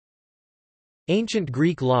Ancient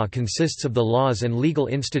Greek law consists of the laws and legal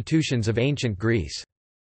institutions of ancient Greece.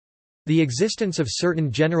 The existence of certain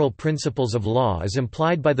general principles of law is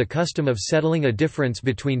implied by the custom of settling a difference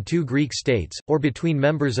between two Greek states, or between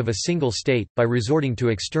members of a single state, by resorting to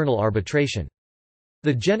external arbitration.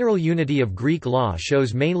 The general unity of Greek law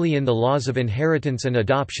shows mainly in the laws of inheritance and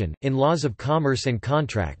adoption, in laws of commerce and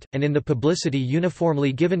contract, and in the publicity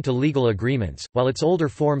uniformly given to legal agreements. While its older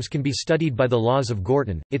forms can be studied by the laws of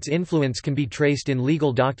Gorton, its influence can be traced in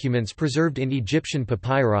legal documents preserved in Egyptian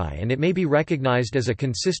papyri, and it may be recognized as a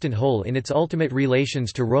consistent whole in its ultimate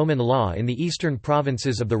relations to Roman law in the eastern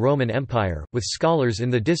provinces of the Roman Empire, with scholars in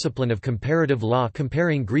the discipline of comparative law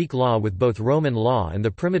comparing Greek law with both Roman law and the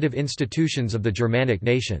primitive institutions of the Germanic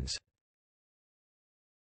nations.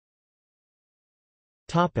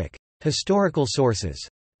 Historical sources.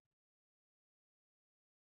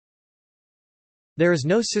 There is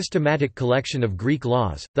no systematic collection of Greek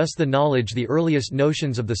laws, thus the earliest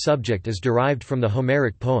notions of the subject is derived from the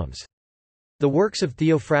Homeric poems. The works of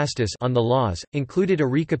Theophrastus on the laws included a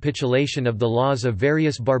recapitulation of the laws of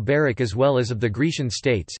various barbaric as well as of the Grecian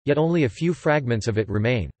states, yet only a few fragments of it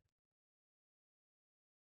remain.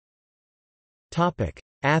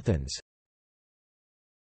 Athens.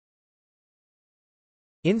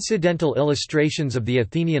 Incidental illustrations of the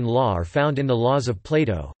Athenian law are found in the Laws of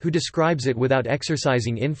Plato, who describes it without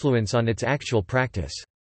exercising influence on its actual practice.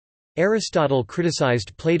 Aristotle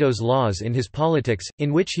criticized Plato's laws in his Politics,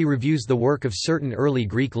 in which he reviews the work of certain early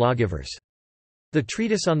Greek lawgivers. The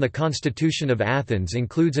treatise on the Constitution of Athens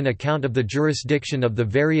includes an account of the jurisdiction of the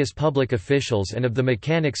various public officials and of the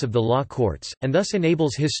mechanics of the law courts, and thus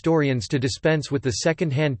enables historians to dispense with the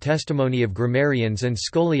second-hand testimony of grammarians and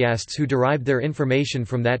scholiasts who derived their information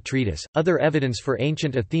from that treatise. Other evidence for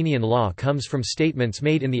ancient Athenian law comes from statements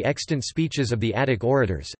made in the extant speeches of the Attic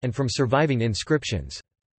orators, and from surviving inscriptions.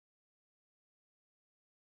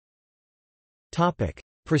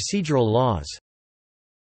 Procedural laws.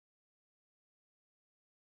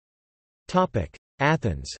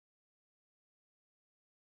 Athens.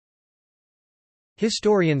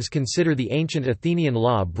 Historians consider the ancient Athenian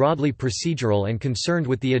law broadly procedural and concerned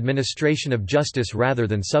with the administration of justice rather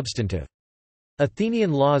than substantive.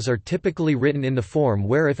 Athenian laws are typically written in the form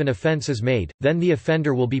where if an offense is made, then the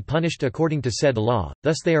offender will be punished according to said law,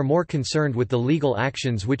 thus they are more concerned with the legal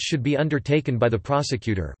actions which should be undertaken by the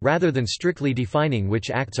prosecutor, rather than strictly defining which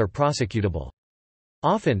acts are prosecutable.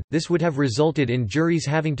 Often, this would have resulted in juries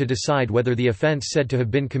having to decide whether the offense said to have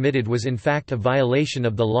been committed was in fact a violation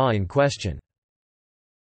of the law in question.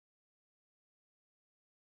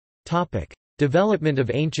 Development of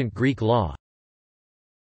ancient Greek law.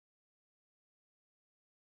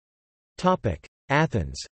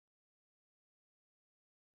 Athens.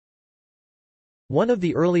 One of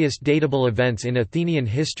the earliest datable events in Athenian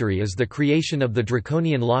history is the creation of the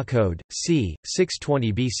Draconian Law Code, c.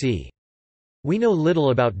 620 BC. We know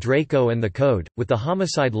little about Draco and the code, with the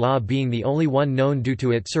homicide law being the only one known due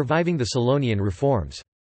to it surviving the Solonian reforms.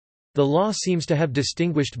 The law seems to have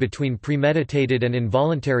distinguished between premeditated and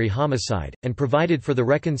involuntary homicide, and provided for the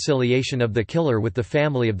reconciliation of the killer with the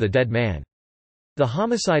family of the dead man. The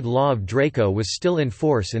homicide law of Draco was still in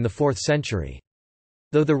force in the 4th century.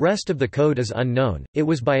 Though the rest of the code is unknown, it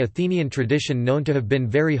was by Athenian tradition known to have been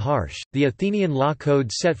very harsh. The Athenian law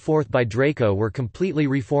codes set forth by Draco were completely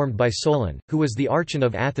reformed by Solon, who was the archon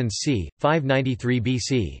of Athens c. 593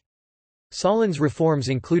 BC. Solon's reforms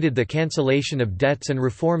included the cancellation of debts and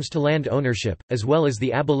reforms to land ownership, as well as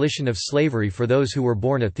the abolition of slavery for those who were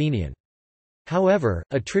born Athenian. However,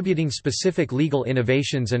 attributing specific legal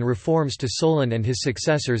innovations and reforms to Solon and his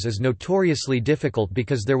successors is notoriously difficult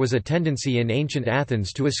because there was a tendency in ancient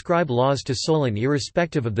Athens to ascribe laws to Solon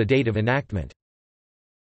irrespective of the date of enactment.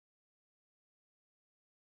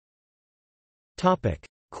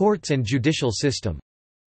 Courts and judicial system.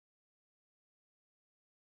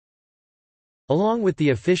 Along with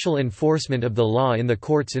the official enforcement of the law in the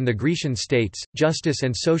courts in the Grecian states, justice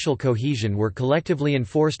and social cohesion were collectively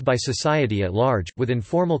enforced by society at large, with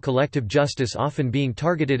informal collective justice often being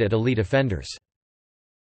targeted at elite offenders.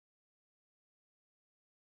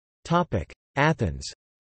 Athens.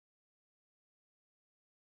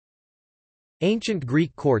 Ancient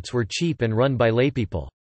Greek courts were cheap and run by laypeople.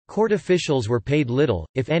 Court officials were paid little,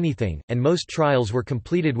 if anything, and most trials were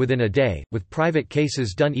completed within a day, with private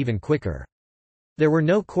cases done even quicker. There were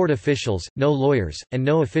no court officials, no lawyers, and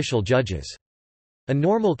no official judges. A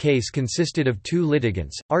normal case consisted of two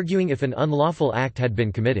litigants, arguing if an unlawful act had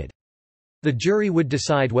been committed. The jury would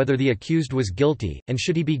decide whether the accused was guilty, and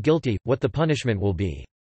should he be guilty, what the punishment will be.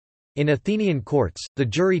 In Athenian courts, the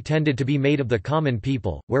jury tended to be made of the common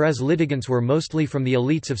people, whereas litigants were mostly from the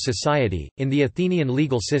elites of society. In the Athenian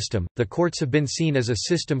legal system, the courts have been seen as a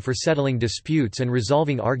system for settling disputes and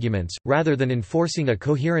resolving arguments, rather than enforcing a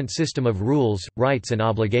coherent system of rules, rights, and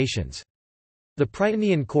obligations. The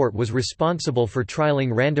Prytanean court was responsible for trialing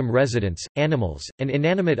random residents, animals, and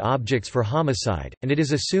inanimate objects for homicide, and it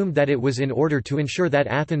is assumed that it was in order to ensure that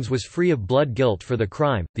Athens was free of blood guilt for the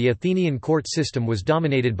crime. The Athenian court system was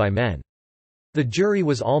dominated by men. The jury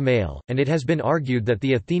was all male, and it has been argued that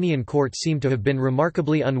the Athenian court seemed to have been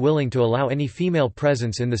remarkably unwilling to allow any female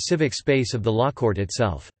presence in the civic space of the law court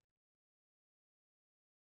itself.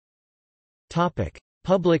 Topic: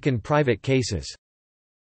 Public and private cases.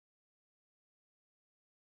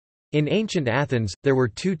 In ancient Athens, there were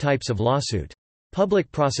two types of lawsuit. Public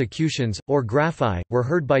prosecutions, or graphi, were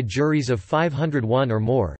heard by juries of 501 or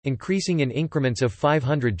more, increasing in increments of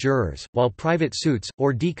 500 jurors, while private suits,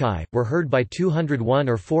 or dikai, were heard by 201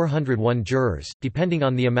 or 401 jurors, depending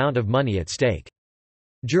on the amount of money at stake.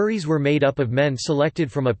 Juries were made up of men selected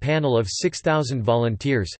from a panel of 6,000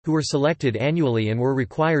 volunteers, who were selected annually and were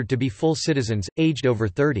required to be full citizens, aged over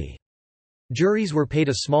 30. Juries were paid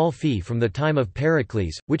a small fee from the time of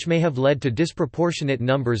Pericles, which may have led to disproportionate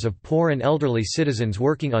numbers of poor and elderly citizens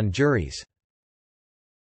working on juries.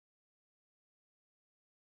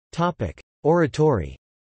 Oratory.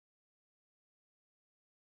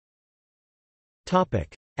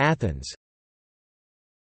 Athens.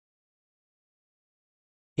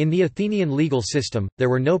 In the Athenian legal system, there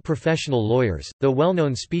were no professional lawyers, though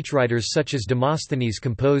well-known speechwriters such as Demosthenes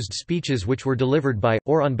composed speeches which were delivered by,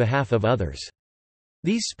 or on behalf of others.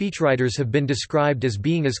 These speechwriters have been described as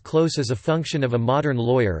being as close as a function of a modern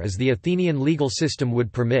lawyer as the Athenian legal system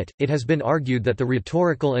would permit. It has been argued that the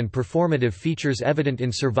rhetorical and performative features evident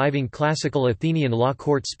in surviving classical Athenian law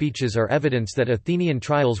court speeches are evidence that Athenian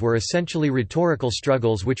trials were essentially rhetorical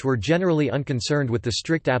struggles which were generally unconcerned with the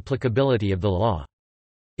strict applicability of the law.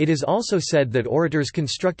 It is also said that orators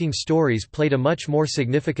constructing stories played a much more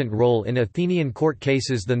significant role in Athenian court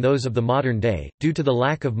cases than those of the modern day, due to the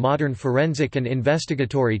lack of modern forensic and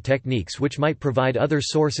investigatory techniques which might provide other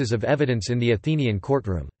sources of evidence in the Athenian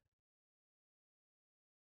courtroom.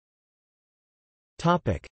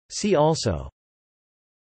 See also: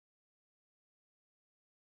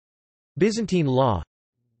 Byzantine law,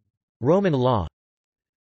 Roman law,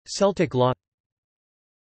 Celtic law.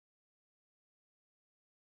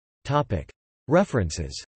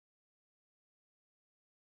 References.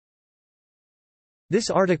 This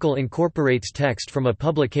article incorporates text from a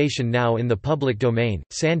publication now in the public domain.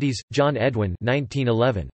 Sandys, John Edwin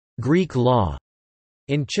 1911. Greek Law.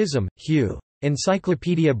 In Chisholm, Hugh.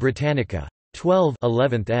 Encyclopædia Britannica. 12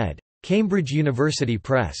 11th ed. Cambridge University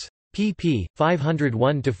Press. pp.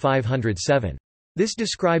 501–507. This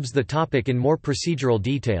describes the topic in more procedural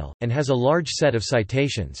detail, and has a large set of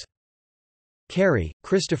citations. Carey,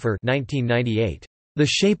 Christopher 1998. The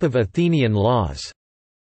Shape of Athenian Laws.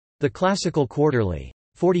 The Classical Quarterly.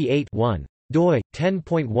 48 1. doi,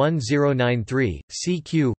 10.1093,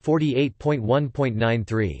 CQ,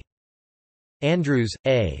 48.1.93. Andrews,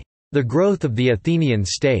 A. The Growth of the Athenian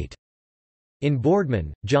State. In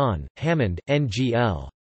Boardman, John, Hammond, N.G.L.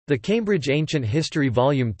 The Cambridge Ancient History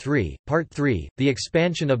Volume 3, Part 3, The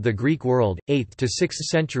Expansion of the Greek World, 8th to 6th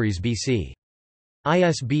centuries BC.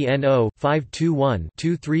 ISBN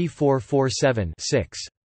 0-521-23447-6.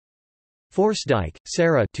 Forstdijk,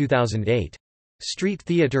 Sarah 2008. Street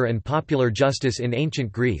Theatre and Popular Justice in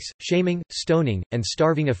Ancient Greece, Shaming, Stoning, and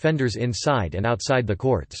Starving Offenders Inside and Outside the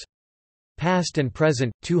Courts. Past and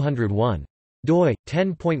Present, 201. doi,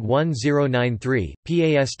 10.1093,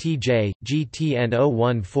 PASTJ,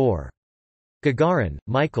 GTN 014. Gagarin,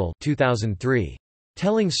 Michael 2003.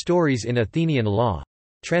 Telling Stories in Athenian Law.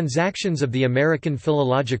 Transactions of the American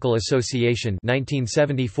Philological Association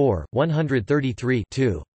 1974, 133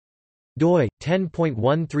 2. doi,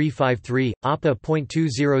 10.1353,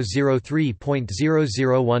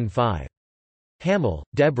 APA.2003.0015. Hamill,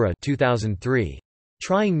 Deborah 2003.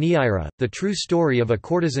 Trying Neaira, The True Story of a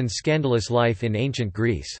Courtesan's Scandalous Life in Ancient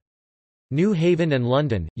Greece. New Haven and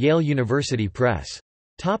London, Yale University Press.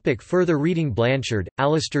 Further reading. Blanchard,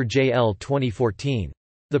 Alistair J. L. 2014.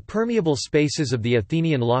 The Permeable Spaces of the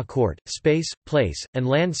Athenian Law Court, Space, Place, and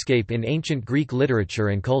Landscape in Ancient Greek Literature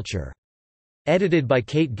and Culture. Edited by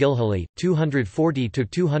Kate Gilhilly,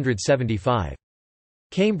 240–275.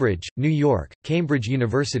 Cambridge, New York, Cambridge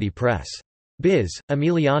University Press. Biz,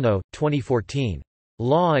 Emiliano, 2014.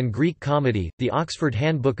 Law and Greek Comedy, The Oxford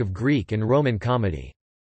Handbook of Greek and Roman Comedy.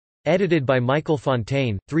 Edited by Michael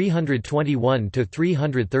Fontaine,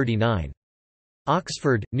 321–339.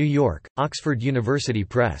 Oxford, New York, Oxford University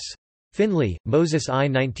Press. Finley, Moses I.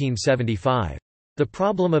 1975. The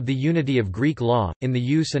Problem of the Unity of Greek Law, in the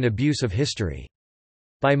Use and Abuse of History.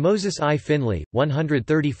 By Moses I. Finley,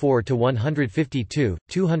 134–152,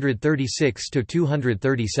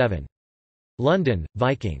 236–237. London,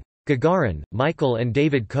 Viking. Gagarin, Michael and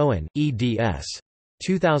David Cohen, eds.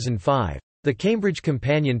 2005. The Cambridge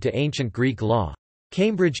Companion to Ancient Greek Law.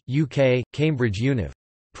 Cambridge, UK, Cambridge Univ.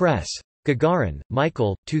 Press. Gagarin,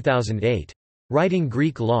 Michael, 2008. Writing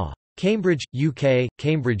Greek Law. Cambridge, UK,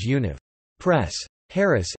 Cambridge Univ. Press.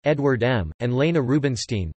 Harris, Edward M., and Lena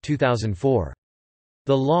Rubinstein, 2004.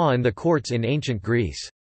 The Law and the Courts in Ancient Greece.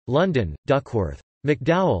 London, Duckworth.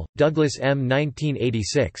 McDowell, Douglas M.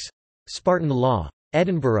 1986. Spartan Law.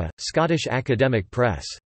 Edinburgh, Scottish Academic Press.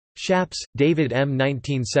 Shapps, David M.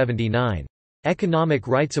 1979. Economic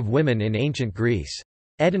Rights of Women in Ancient Greece.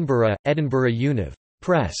 Edinburgh, Edinburgh Univ.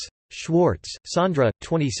 Press. Schwartz, Sandra,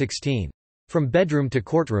 2016. From Bedroom to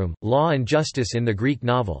Courtroom, Law and Justice in the Greek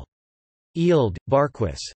Novel. Eald,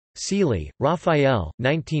 Barquis. Seeley, Raphael,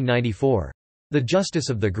 1994. The Justice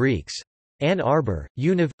of the Greeks. Ann Arbor,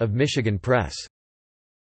 Univ. of Michigan Press.